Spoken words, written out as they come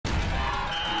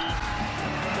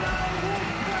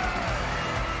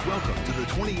Welcome to the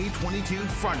 28-22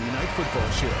 Friday Night Football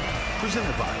Show,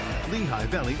 presented by Lehigh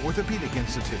Valley Orthopedic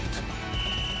Institute.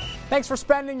 Thanks for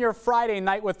spending your Friday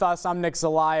night with us. I'm Nick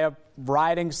Zelaya,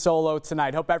 riding solo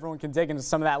tonight. Hope everyone can dig into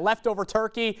some of that leftover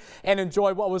turkey and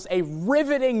enjoy what was a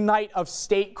riveting night of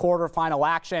state quarterfinal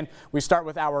action. We start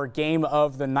with our game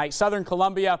of the night. Southern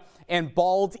Columbia and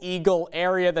Bald Eagle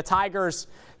area. The Tigers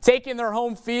taking their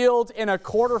home field in a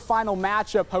quarterfinal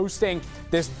matchup, hosting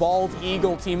this Bald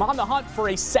Eagle team on the hunt for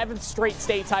a 7th straight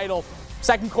state title.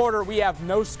 Second quarter, we have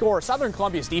no score. Southern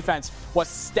Columbia's defense was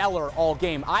stellar all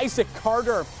game. Isaac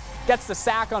Carter gets the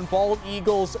sack on Bald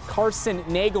Eagles Carson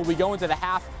Nagel. We go into the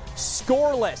half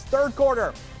scoreless. Third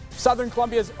quarter, Southern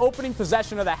Columbia's opening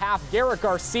possession of the half, Garrett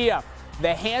Garcia.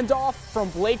 The handoff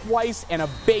from Blake Weiss and a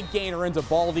big gainer into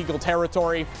Bald Eagle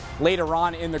territory. Later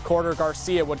on in the quarter,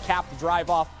 Garcia would cap the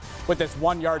drive off with this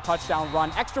 1-yard touchdown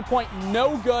run. Extra point,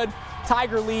 no good.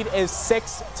 Tiger lead is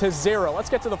 6-0.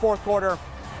 Let's get to the fourth quarter.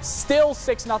 Still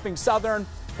 6-0 Southern.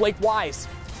 Blake Weiss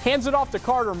hands it off to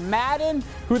Carter Madden,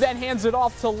 who then hands it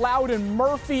off to Loudon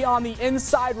Murphy on the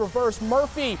inside reverse.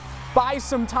 Murphy buys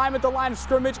some time at the line of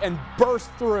scrimmage and bursts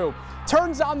through.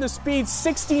 Turns on the speed,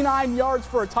 69 yards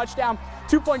for a touchdown.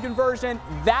 2-point conversion,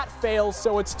 that fails,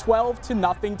 so it's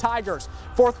 12-0 Tigers.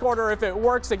 Fourth quarter, if it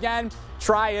works again,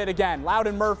 try it again.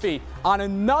 Loudon Murphy on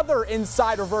another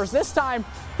inside reverse. This time,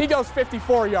 he goes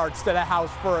 54 yards to the house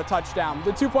for a touchdown.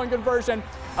 The 2-point conversion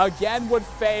again would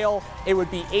fail. It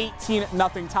would be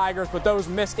 18-0 Tigers, but those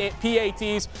missed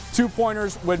PATs,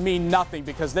 2-pointers would mean nothing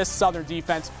because this Southern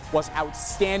defense was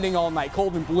outstanding all night.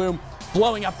 Colton Bloom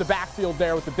blowing up the backfield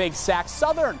there with the big sack.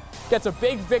 Southern gets a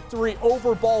big victory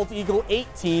over Bald Eagle,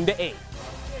 18-8.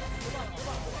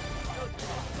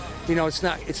 You know, it's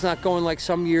not going like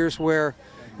some years where,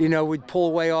 you know, we'd pull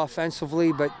away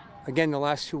offensively, but again, the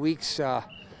last 2 weeks,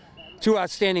 two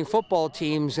outstanding football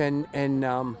teams, and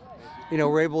you know,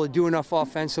 we're able to do enough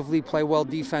offensively, play well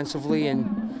defensively,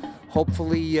 and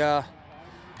hopefully, you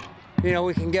know,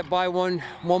 we can get by one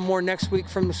more next week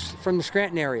from the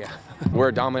Scranton area. We're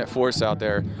a dominant force out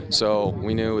there, so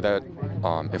we knew that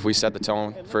if we set the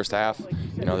tone first half,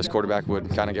 you know, this quarterback would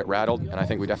kind of get rattled, and I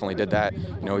think we definitely did that.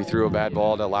 You know, he threw a bad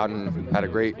ball to Loudon, had a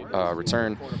great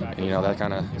return, and, you know, that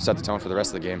kind of set the tone for the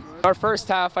rest of the game. Our first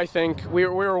half, I think, we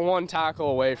were one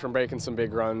tackle away from breaking some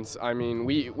big runs. I mean,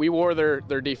 we wore their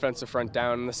defensive front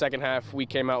down. In the second half, we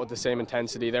came out with the same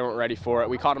intensity. They weren't ready for it.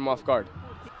 We caught them off guard.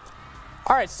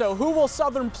 All right, so who will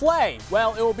Southern play?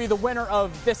 Well, it will be the winner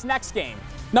of this next game.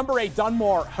 Number 8,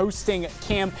 Dunmore hosting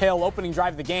Camp Hill. Opening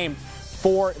drive of the game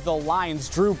for the Lions.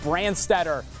 Drew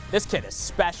Brandstetter, this kid is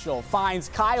special, finds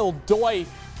Kyle Doy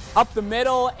up the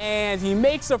middle, and he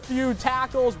makes a few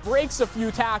tackles, breaks a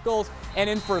few tackles, and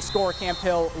in for a score. Camp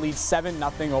Hill leads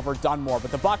 7-0 over Dunmore.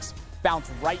 But the Bucks bounce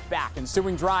right back.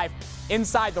 Ensuing drive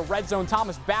inside the red zone.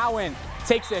 Thomas Bowen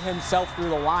takes it himself through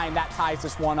the line. That ties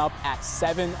this one up at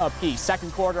 7 apiece.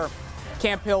 Second quarter,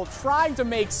 Camp Hill trying to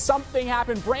make something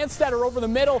happen. Brandstetter over the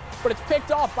middle, but it's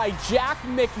picked off by Jack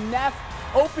McNeff.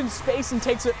 Open space and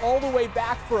takes it all the way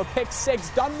back for a pick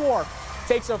six. Dunmore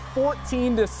takes a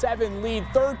 14-7 lead.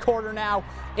 Third quarter now,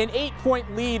 an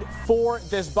 8-point lead for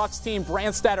this Bucks team.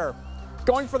 Brandstetter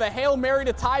going for the Hail Mary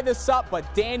to tie this up,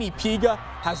 but Danny Piga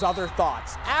has other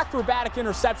thoughts. Acrobatic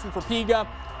interception for Piga.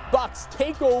 Bucks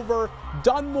take over.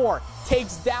 Dunmore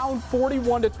takes down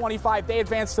 41-25. They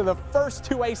advance to the first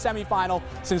 2A semifinal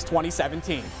since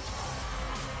 2017.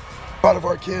 Proud of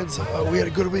our kids. We had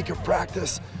a good week of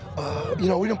practice. You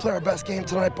know, we didn't play our best game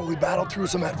tonight, but we battled through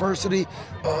some adversity.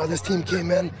 This team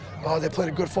came in. They played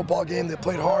a good football game. They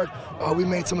played hard. We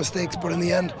made some mistakes, but in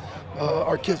the end,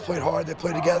 our kids played hard. They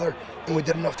played together, and we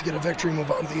did enough to get a victory and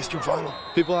move on to the Eastern Final.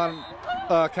 People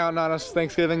counting on us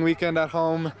Thanksgiving weekend at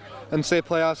home and state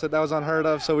playoffs. That was unheard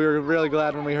of, so we were really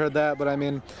glad when we heard that. But I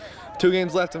mean, 2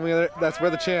 games left, and we're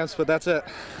the champs, but that's it.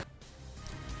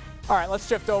 All right, let's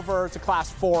shift over to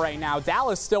Class 4A now.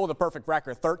 Dallas still with a perfect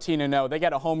record, 13-0. They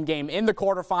get a home game in the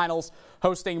quarterfinals,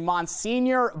 hosting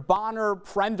Monsignor Bonner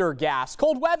Prendergast.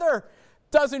 Cold weather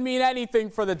doesn't mean anything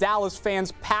for the Dallas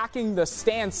fans, packing the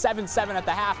stand. 7-7 at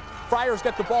the half. Friars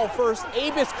get the ball first.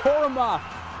 Abis Koroma,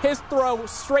 his throw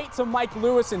straight to Mike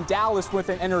Lewis, and Dallas with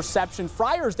an interception.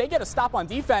 Friars, they get a stop on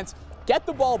defense, get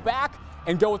the ball back,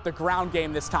 and go with the ground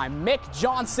game this time. Mick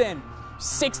Johnson,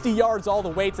 60 yards all the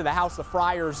way to the house. The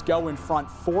Friars go in front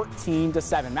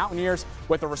 14-7. Mountaineers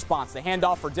with a response. The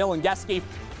handoff for Dylan Geske.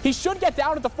 He should get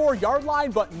down at the 4-yard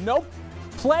line, but nope.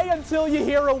 Play until you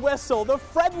hear a whistle. The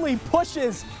friendly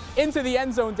pushes into the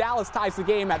end zone. Dallas ties the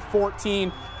game at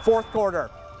 14. Fourth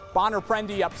quarter, Bonner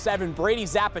Prendy up 7. Brady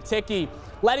Zapaticki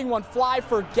letting one fly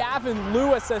for Gavin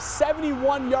Lewis, a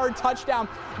 71-yard touchdown.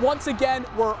 Once again,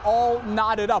 we're all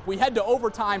knotted up. We head to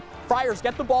overtime. Friars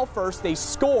get the ball first. They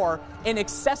score. An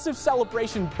excessive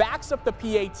celebration backs up the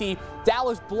PAT.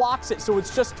 Dallas blocks it, so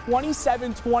it's just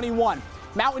 27-21.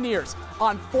 Mountaineers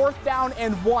on 4th down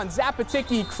and 1.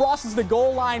 Zapaticki crosses the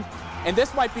goal line, and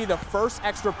this might be the first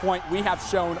extra point we have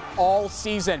shown all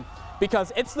season,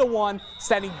 because it's the one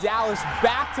sending Dallas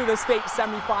back to the state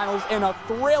semifinals in a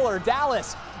thriller.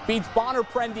 Dallas beats Bonner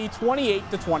Prendy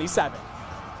 28-27.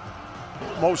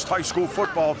 Most high school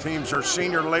football teams are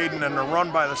senior laden and they're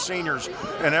run by the seniors,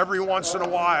 and every once in a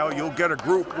while you'll get a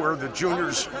group where the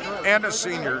juniors and the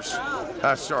seniors,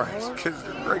 kids,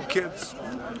 great kids,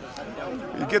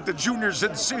 you get the juniors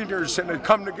and seniors and they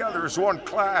come together as one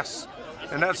class,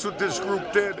 and that's what this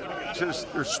group did.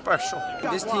 Just, they're special.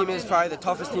 This team is probably the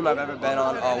toughest team I've ever been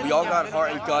on. We all got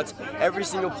heart and guts. Every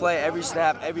single play, every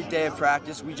snap, every day of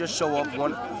practice, we just show up.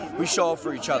 We show up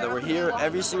for each other. We're here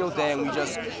every single day, and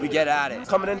we get at it.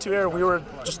 Coming into here, we were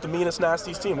just the meanest,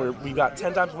 nastiest team. We got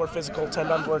 10 times more physical, 10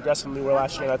 times more aggressive than we were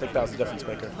last year, and I think that was the difference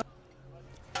maker.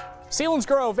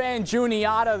 Selinsgrove and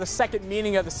Juniata, the second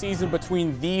meeting of the season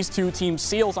between these two teams.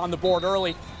 Seals on the board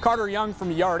early. Carter Young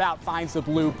from a yard out finds the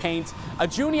blue paint. A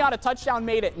Juniata touchdown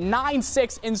made it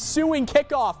 9-6. Ensuing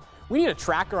kickoff. We need a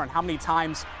tracker on how many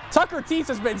times Tucker Teets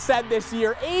has been said this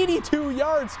year. 82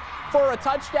 yards for a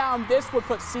touchdown. This would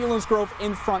put Selinsgrove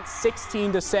in front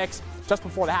 16-6. Just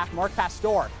before the half, Mark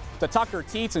Pastor to Tucker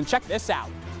Teets, and check this out.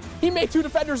 He made two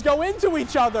defenders go into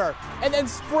each other and then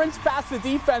sprints past the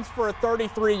defense for a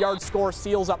 33-yard score.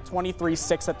 Seals up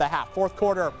 23-6 at the half. Fourth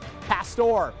quarter,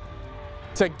 Pastor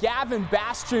to Gavin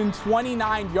Bastian,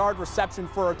 29-yard reception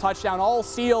for a touchdown. All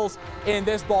Seals in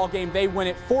this ball game. They win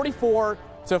it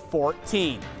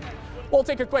 44-14. We'll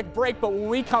take a quick break, but when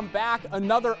we come back,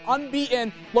 another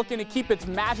unbeaten looking to keep its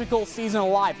magical season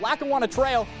alive. Lackawanna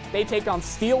Trail, they take on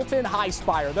Steelton High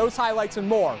Spire. Those highlights and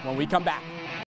more when we come back.